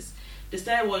resources. They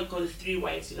started what you call the three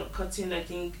whites, cotton, I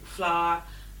think, flour,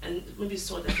 and maybe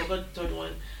salt. I forgot the third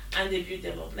one. And they built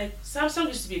them up. Like, Samsung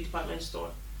used to be a department store.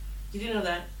 Did you know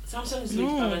that? Samsung used to be a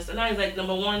department store. Now it's like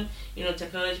number one,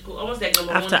 technological, almost like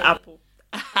number after one. Apple.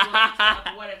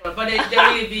 Whatever. But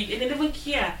they're really big. And they didn't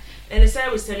care. And they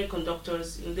started with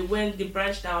semiconductors. They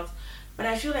branched out. But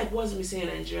I feel like what's missing in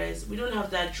Nigeria is we don't have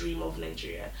that dream of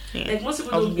Nigeria. Yeah. Like, most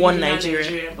people don't believe in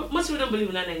Nigeria. But most people don't believe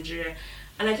in Nigeria.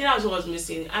 And I think that was what was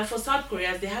missing. And for South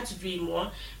Koreans, they had to do it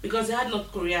more because they had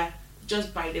North Korea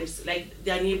just by them, like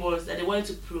their neighbors, that they wanted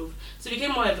to prove. So it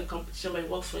became more of a competition, but it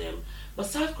worked for them. But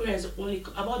South Korea is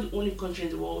about the only country in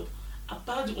the world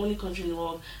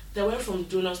that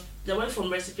went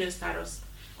from recipient status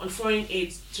on foreign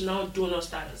aid to now donor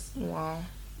status. Wow.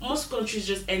 Most countries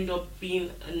just end up being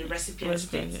in the recipient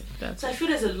state. So I feel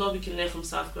there's a lot we can learn from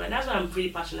South Korea, and that's why I'm really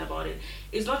passionate about it.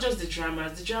 It's not just the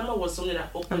dramas. The drama was something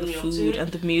that opened me up to.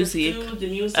 And the music. The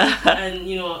music, and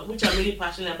which I'm really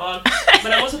passionate about.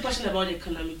 But I'm also passionate about the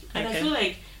economic. And I feel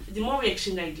like the more we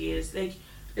exchange ideas, like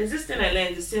there's this thing I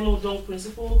learned, the same old Dong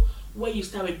principle, where you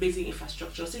start with basic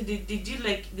infrastructure. So they did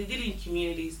it in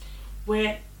communities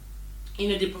where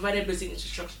they provided basic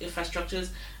infrastructures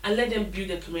and let them build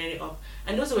their community up.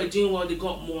 And those that were doing well, they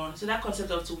got more. So that concept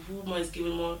of to whom more is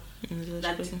given more,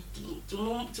 that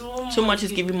too much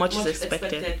is given, much is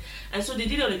expected. And so they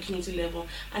did it on a community level.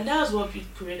 And that was what built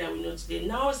Korea that we know today.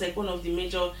 Now it's like one of the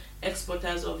major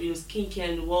exporters of skincare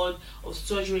in the world, of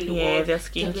surgery in the world, their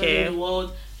skincare in the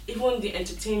world, even the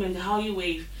entertainment, the Hallyu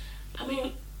Wave. I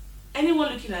mean,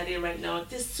 anyone looking at it right now,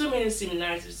 there's so many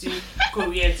similarities between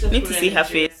Korea and South Korea. Need to see her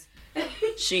face.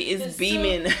 She is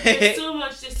beaming. There's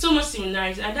so much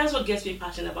similarity, and that's what gets me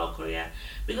passionate about Korea,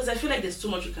 because I feel like there's so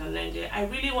much we can learn there. I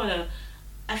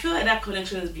feel like that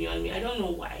connection is beyond me. I don't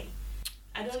know why.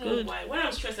 When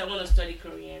I'm stressed, I want to study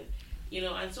Korean,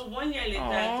 and so 1 year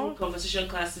later, through conversation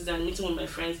classes and meeting with my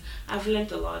friends, I've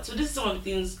learned a lot. So this is some of the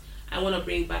things I want to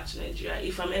bring back to Nigeria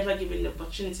if I'm ever given the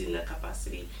opportunity and the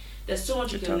capacity. There's so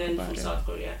much we can learn from South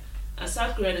Korea. And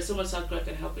South Korea, there's so much South Korea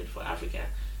can help it for Africa.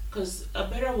 Because a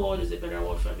better world is a better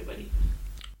world for everybody.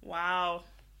 Wow.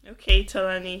 Okay,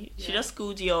 Tolani. She just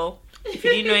schooled y'all. If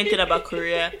you didn't know anything about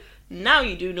Korea, now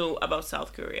you do know about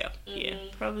South Korea. Yeah,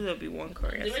 probably there'll be one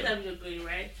Korea. The way that we're going,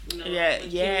 right?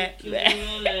 Yeah. Kim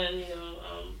Jong-un and,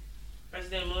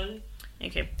 President Moon.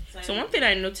 Okay. So one thing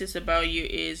I noticed about you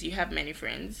is you have many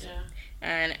friends. Yeah.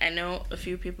 And I know a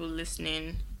few people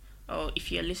listening, or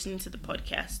if you're listening to the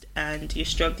podcast and you're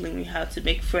struggling with how to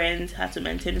make friends, how to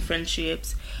maintain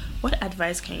friendships, what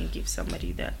advice can you give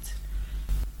somebody that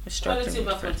is struggling Quality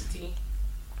over with friends? quantity.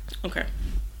 Okay.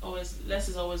 Less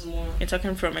is always more. You're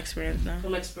talking from experience now?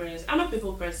 From experience. I'm a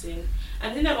people person.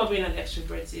 And the thing about being an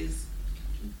extrovert is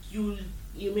you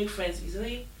make friends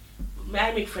easily.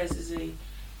 I make friends easily.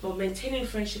 But maintaining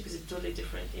friendship is a totally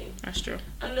different thing. That's true.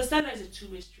 Understand that it's a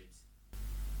two-way street.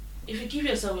 If you give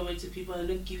yourself away to people and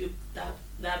don't give you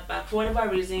that back for whatever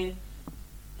reason,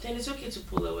 then it's okay to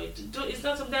pull away.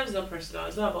 Sometimes it's not personal.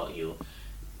 It's not about you.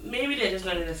 Maybe they're just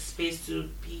not in a space to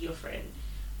be your friend.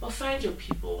 But find your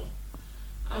people.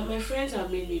 My friends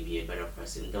have made me be a better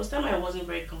person. There was time I wasn't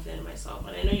very confident in myself,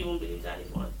 and I know you won't believe that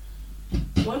anyone.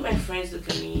 When my friends look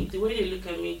at me, the way they look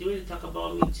at me, the way they talk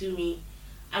about me, to me,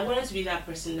 I wanted to be that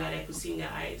person that I could see in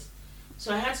their eyes.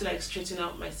 So I had to straighten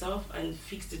out myself and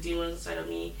fix the demons inside of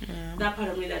me. Yeah. That part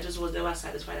of me that just was never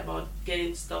satisfied about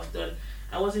getting stuff done.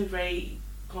 I wasn't very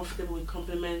comfortable with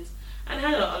compliments, and I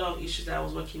had a lot of issues that I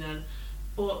was working on.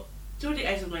 But through the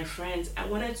eyes of my friends, I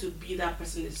wanted to be that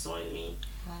person they saw in me.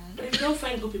 But if you don't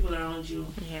find good people around you,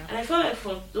 and I felt like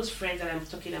for those friends that I'm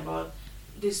talking about,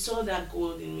 they saw that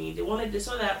gold in me. They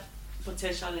saw that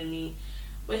potential in me.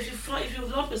 But if you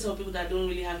love yourself, people that don't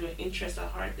really have your interest at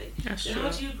heart, then how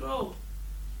do you grow?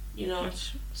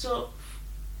 So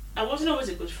I wasn't always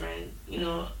a good friend.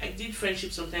 I did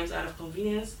friendship sometimes out of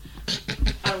convenience,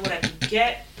 out of what I could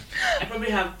get. I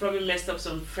probably messed up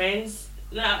some friends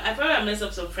No, I probably messed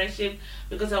up some friendship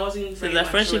because I wasn't. So the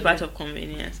friendship out of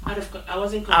convenience. I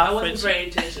wasn't very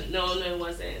intentional. No, it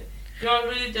wasn't. Girl,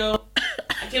 really though.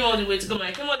 I came all the way to come.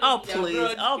 I came all the way to please.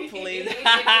 abroad. Please.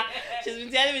 She's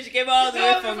been telling me she came all the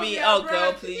way for me. Oh,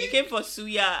 girl, please. You came for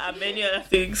suya and many other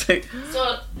things.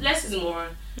 So, less is more.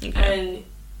 Okay. And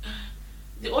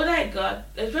the older I got,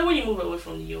 especially when you move away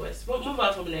from the US, move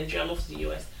out from Nigeria, move to the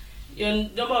US, your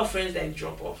number of friends like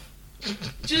drop off.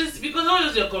 Just because all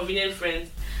those your convenient friends,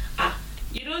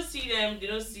 you don't see them, they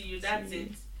don't see you, that's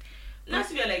it. Not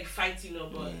to be like fighting or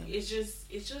but it's just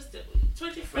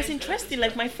 20 friends. It's interesting,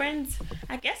 like my friends,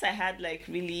 I guess I had like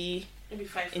really maybe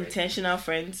 5 intentional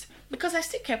friends because I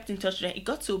still kept in touch with them. It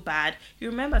got so bad. You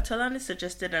remember Tolani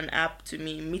suggested an app to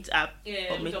me, Meetup,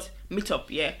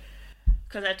 yeah.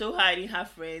 Because I told her I didn't have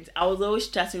friends. I was always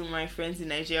chatting with my friends in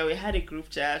Nigeria. We had a group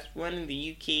chat, one in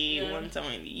the UK, one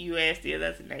somewhere in the US, the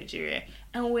others in Nigeria.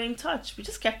 And we're in touch. We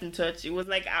just kept in touch. It was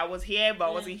like I was here, but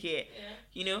I wasn't here. Yeah.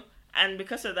 You know? And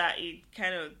because of that, it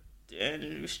kind of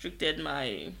restricted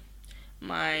my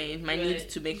need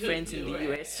to make friends in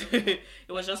the US. It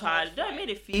was just hard. I made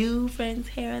a few friends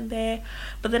here and there.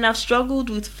 But then I've struggled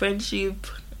with friendship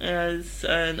as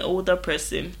an older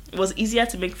person. It was easier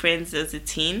to make friends as a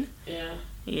teen.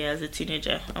 Yeah, as a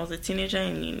teenager. I was a teenager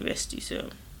in university, so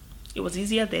it was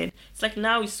easier then. It's like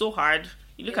now it's so hard.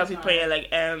 You look at people and you're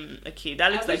like, okay,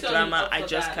 that looks like drama. I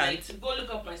just can't. Like, go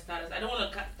look up my status. I don't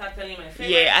want to start telling my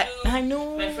favorite. Yeah, I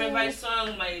know. My favorite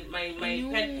song, my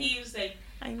pet peeves. Like,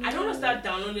 I don't want to start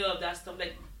downloading all of that stuff.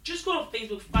 Like, just go on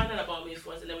Facebook, find out about me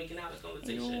first, and then we can have a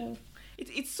conversation.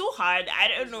 It's so hard. I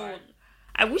don't know.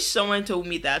 I wish someone told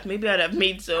me that. Maybe I'd have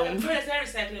made some. I'm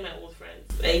recycling my old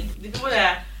friends. Like, the people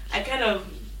that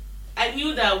I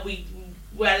knew that we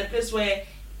were at a place where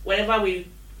whenever we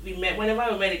met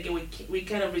again, we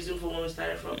kind of resumed from where we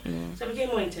started from. So I became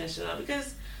more intentional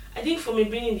because I think for me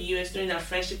being in the US, knowing that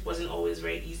friendship wasn't always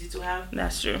very easy to have.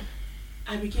 That's true.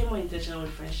 I became more intentional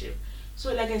with friendship.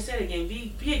 So like I said again,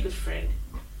 be a good friend.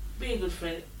 Be a good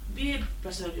friend. Be a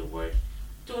person of your word.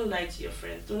 Don't lie to your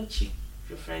friends. Don't cheat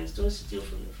your friends. Don't steal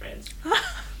from your friends.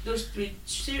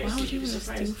 Seriously, Why would you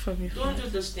steal from your friends? Don't do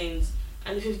those things.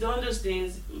 And if you've done those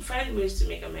things, find ways to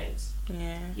make amends.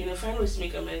 Yeah. Find ways to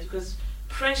make amends because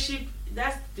friendship,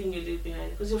 that's the thing you leave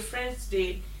behind. Because your friends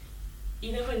today,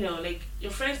 you never know. Like,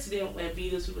 your friends today might be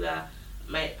those people that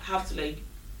might have to, like,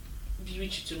 be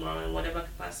with you tomorrow in whatever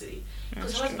capacity.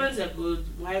 Because husbands are good,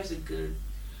 wives are good.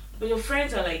 But your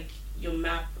friends are like your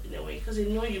map in a way because they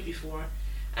know you before.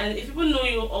 And if people know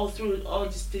you all through all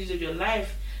the stages of your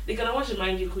life, they can always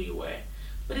remind you who you were.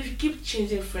 But if you keep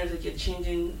changing friends, like you're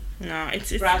changing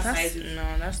brass sizes.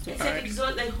 No, that's too hard. It's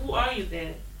like who are you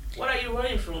then? What are you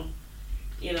running from?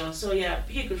 So yeah,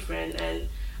 be a good friend. And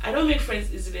I don't make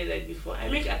friends easily like before. I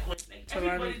make acquaintances. Like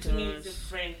everybody to me is a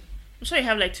friend. I'm sure you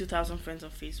have like 2,000 friends on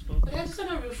Facebook. But those are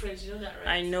not real friends, you know that,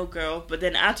 right? I know, girl. But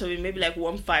then out of it, maybe like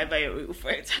 1.5 are your real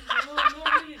friends.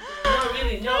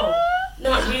 No,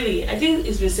 not really. I think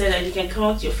it's been said that you can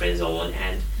count your friends on one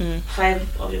hand.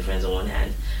 5 of your friends on one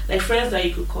hand. Like friends that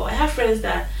you could call. I have friends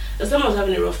that, the time I was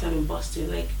having a rough time in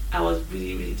Boston, like I was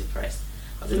really, really depressed.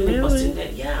 I was living in Boston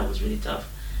then. Yeah, it was really tough.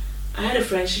 I had a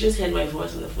friend, she just heard my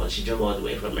voice on the phone. She drove all the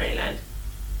way from Maryland.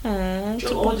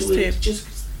 Drove all the way, just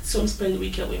spend the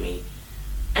weekend with me.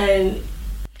 And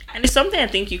it's something I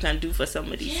think you can do for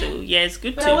somebody. Yeah. So yeah, it's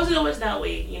good. But I wasn't always that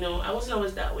way, I wasn't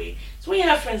always that way. So when you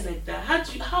have friends like that,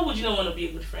 how would you not want to be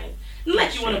a good friend? Not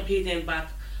like you want to pay them back,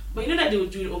 but you know that they will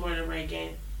do it over and over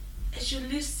again. It's your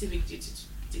least civic duty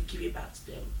to give it back to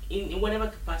them in whatever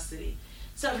capacity.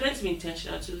 So I've learned to be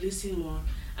intentional, to listen more,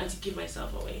 and to give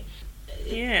myself away.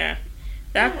 Yeah,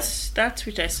 that's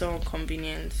which I saw on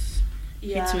Convenience.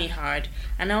 Hits me hard.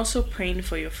 And also praying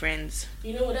for your friends.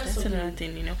 That's another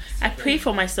thing, I pray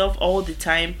for myself all the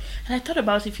time. And I thought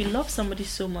about if you love somebody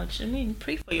so much,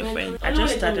 pray for your friends. I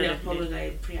just started a problem.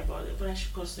 I pray about it, but I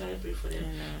should constantly pray for them.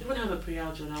 I even have a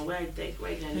prayer journal where I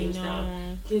write their names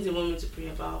down, things they want me to pray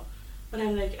about. But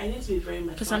I'm like, I need to be very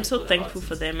much because I'm so thankful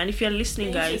for them. And if you're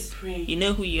listening, guys, you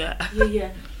know who you are.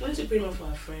 Yeah. We need to pray more for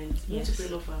our friends. We need to pray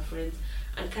more for our friends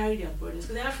and carry their burdens.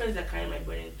 Because I have friends that carry my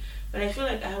burden. But I feel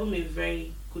like I haven't been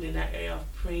very good in that area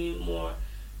of praying more.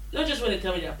 Not just when they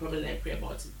tell me their problem, I pray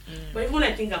about it. But even when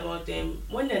I think about them,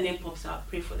 when their name pops out,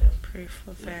 pray for them. Pray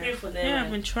for them. Yeah,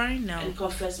 I've been trying now. And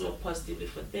confess more positively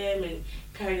for them and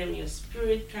carry them in your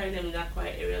spirit, carry them in that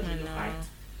quiet areas of your heart.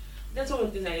 That's one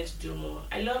of the things I need to do more.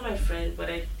 I love my friends, but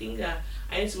I think that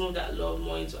I need to move that love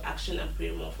more into action and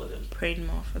pray more for them. Praying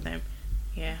more for them.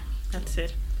 Yeah, that's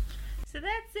it. So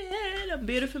that's it on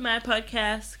Beautiful My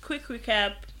Podcast. Quick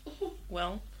recap.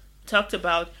 Well, talked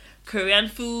about Korean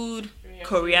food,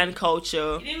 Korean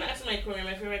culture. You didn't even ask my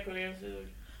favorite Korean food.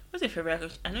 What's your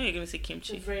favorite? I know you're gonna say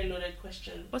kimchi. It's a very loaded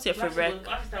question. What's your favorite?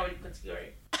 What's the category?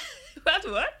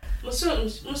 What?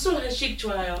 Muso hashik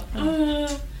chwayo.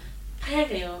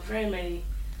 Kaya very many.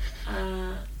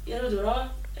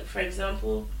 For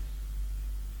example,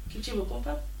 kimchi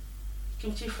bokkeumbap,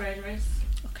 kimchi fried rice.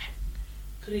 Okay.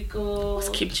 Kuriko. What's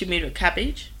kimchi made with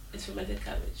cabbage? It's fermented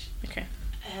cabbage. Okay.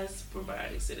 It has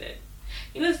probiotics in it.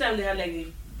 You know, this time they had like the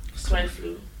swine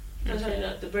flu. That's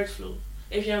why the bird flu,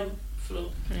 avian flu.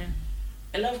 Yeah.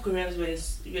 I love Koreans where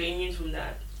you're immune from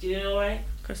that. Do you know why?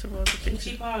 Because of all the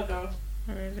Kimchi power, girl.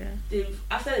 Oh, really?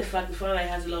 After the fact, the found out it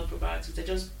has a lot of probiotics. They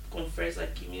just confers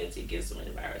like immunity against so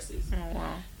many viruses. Oh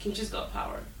wow. Kimchi's got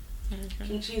power. Okay.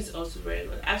 Kimchi is also very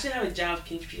good. I actually have a jar of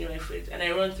kimchi in my fridge, and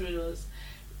I run through those.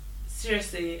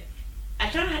 Seriously, I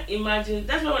can't imagine.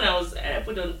 That's why when I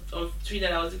put on Twitter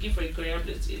that I was looking for a Korean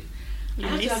place to eat. I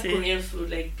have to have Korean food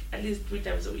like at least 3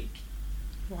 times a week.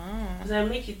 Wow. Because I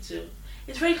make it too.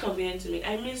 It's very convenient to make.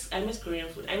 I miss Korean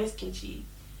food. I miss kimchi.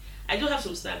 I do have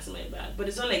some snacks in my bag, but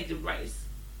it's not like the rice.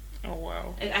 Oh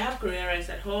wow. Like I have Korean rice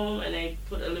at home, and I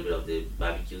put a little bit of the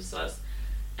barbecue sauce,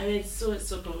 and it's so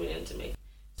convenient to make.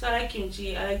 So I like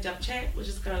kimchi. I like japchae, which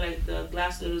is kind of like the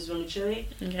glass noodles vermicelli,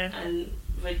 Okay. and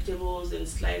vegetables and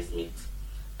sliced meat.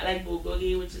 I like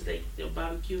bulgogi, which is like the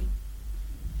barbecue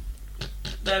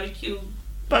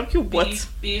What?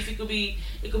 beef. It could be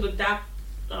dark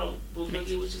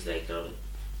bulgogi, which is like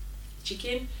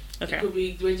chicken. Okay. It could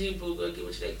be veggie bulgogi,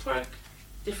 which is like pork,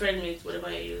 different meat, whatever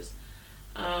I use.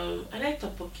 I like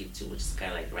tteokbokki too, which is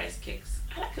kind of like rice cakes.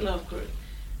 I like a lot of Korean.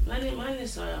 Many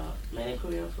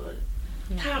Korean food.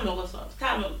 I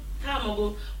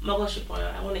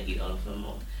want to eat all of them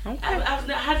all. Okay. I've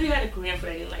hardly had a Korean food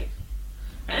I didn't like.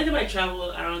 Anytime I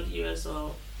travel around the US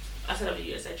or outside of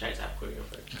the US, I try to have Korean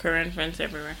food. Korean friends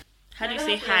everywhere. How do you I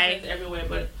say have Korean hi? friends everywhere,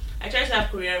 but I try to have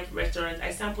Korean restaurants.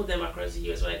 I sample them across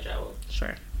the US when I travel.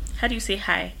 Sure. How do you say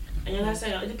hi? And you're not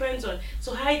it depends on.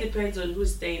 So hi depends on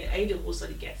who's staying. Are you the host or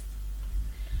the guest?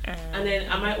 And then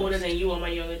am I older than you or am I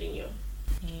younger than you?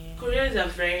 Yeah. Koreans are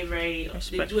very, very.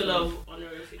 They do a lot of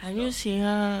honorific Can stuff. you see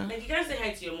her? Like you can't say hi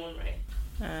to your mom, right?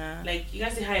 Uh, Like you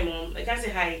can't say hi, mom. Like you can't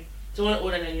say hi to one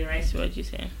older than you, right? so what you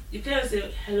say? You can't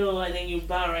say hello and then you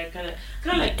bow, right? Kind of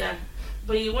like that.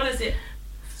 But you want to say,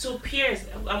 so peers.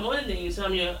 I'm older than you, so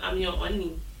I'm your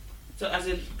auntie. So as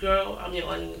a girl, I'm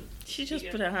your auntie. She just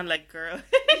put her hand like girl.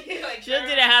 Like, She just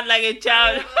did her hand like a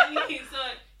child.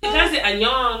 So you can't say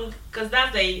anyong because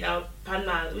that's like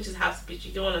panmal, which is half speech.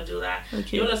 You don't want to do that.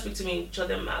 Okay. You want to speak to me in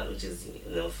chodemal, which is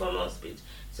formal speech.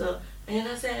 So and you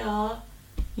can say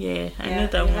Yeah, I know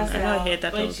that one. I don't hear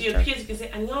that all But the to your time. peers, you can say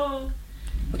anyong.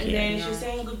 Okay, And then annyeong. she's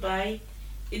saying goodbye.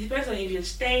 It depends on if you're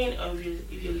staying or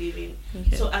if you're leaving.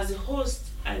 Okay. So as a host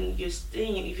and you're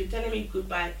staying, if you're telling me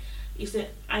goodbye, you say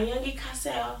anyongi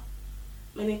kaseo.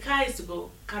 Meaning ka is to go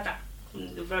kada,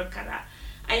 from the verb kada.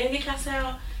 Anyongi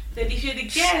kaseo. Then if you're the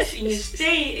guest and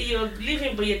you're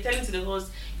leaving but you're telling to the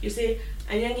host, you say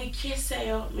anyongi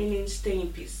keseo, meaning stay in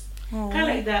peace. Kind of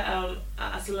like that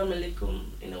assalamu alaikum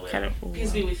in a way. Kind of,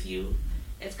 Peace be with you.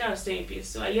 It's kind of stay in peace.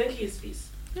 So anyongi is peace.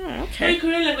 Oh, But okay.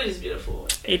 Korean language is beautiful.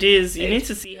 It is. You need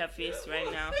to see her face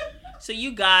right now. So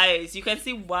you guys, you can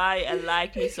see why I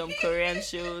like me some Korean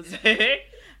shows.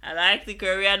 I like the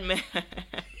Korean men.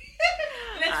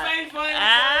 Let's find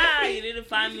fun. You need to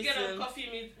find me get a some. coffee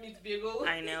meet bagel.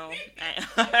 I know.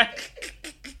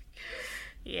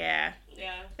 Yeah.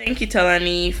 Yeah. Thank you,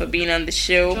 Tolani, for being on the Do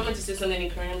you show. want me to say something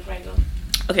in Korean before I go?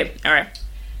 Okay, alright.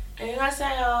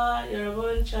 안녕하세요,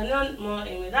 여러분. 저는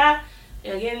모입니다.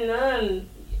 여기는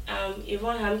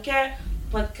이번 함께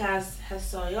팟캐스트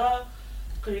했어요.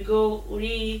 그리고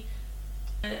우리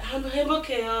한번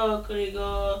행복해요.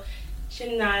 그리고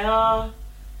신나요.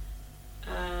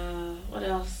 What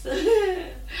else?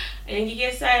 안녕히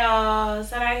계세요.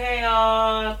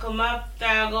 사랑해요.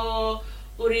 고맙다고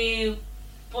우리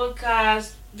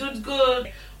팟캐스트 do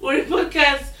good. 우리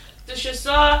팟캐스트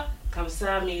주셔서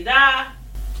감사합니다.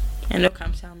 Hello,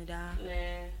 감사합니다.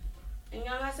 네.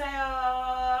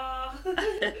 안녕하세요.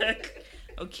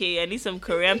 Okay, I need some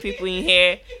Korean people in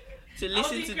here to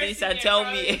listen to this and tell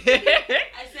me.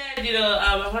 I said,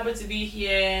 I'm happy to be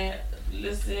here.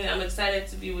 Listening, I'm excited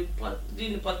to be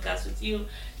doing the podcast with you.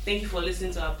 Thank you for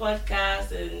listening to our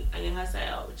podcast and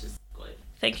안녕하세요, which is good.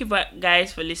 Thank you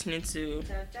guys for listening to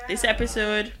this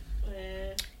episode.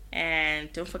 네.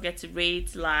 And don't forget to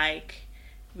rate, like,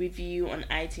 review on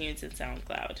iTunes and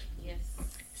SoundCloud. Yes.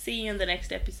 See you in the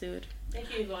next episode.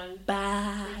 Thank you, Yvonne.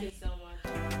 Bye. Thank you so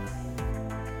much.